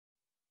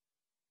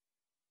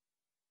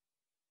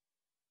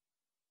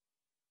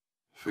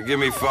Forgive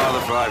me, Father,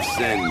 for I've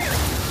sinned.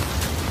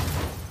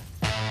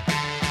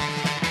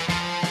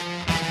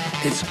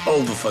 It's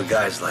over for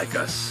guys like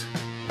us.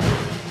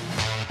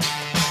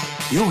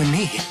 You and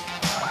me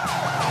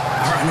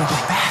are on our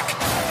way back.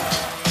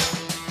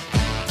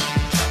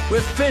 We're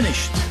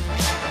finished.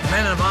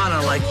 Men of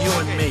honor like you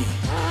and me.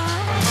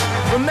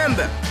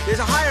 Remember, there's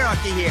a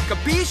hierarchy here,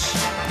 capiche?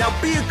 Now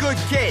be a good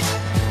kid.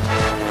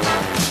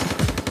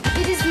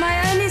 It is my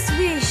earnest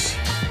wish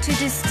to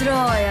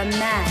destroy a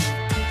man.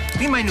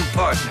 Be my new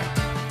partner,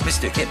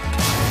 Mr. Hip.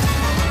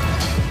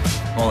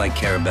 All I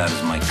care about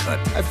is my cut.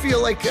 I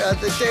feel like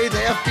the day the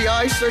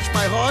FBI searched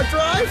my hard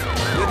drive.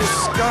 You're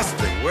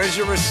disgusting. Where's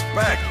your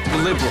respect? The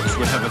liberals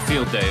would have a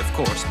field day, of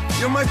course.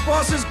 You're my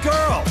boss's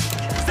girl.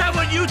 Is that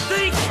what you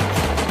think?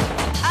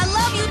 I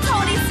love you,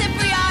 Tony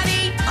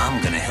Cipriani.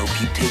 I'm gonna help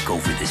you take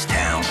over this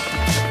town.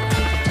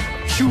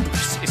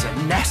 Hubris is a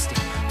nasty,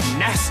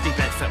 nasty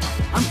bedfellow.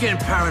 I'm getting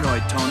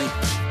paranoid, Tony.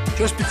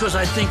 Just because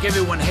I think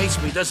everyone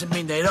hates me doesn't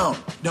mean they don't.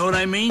 Know what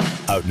I mean?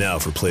 Out now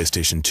for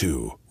PlayStation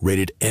 2.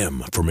 Rated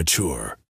M for mature.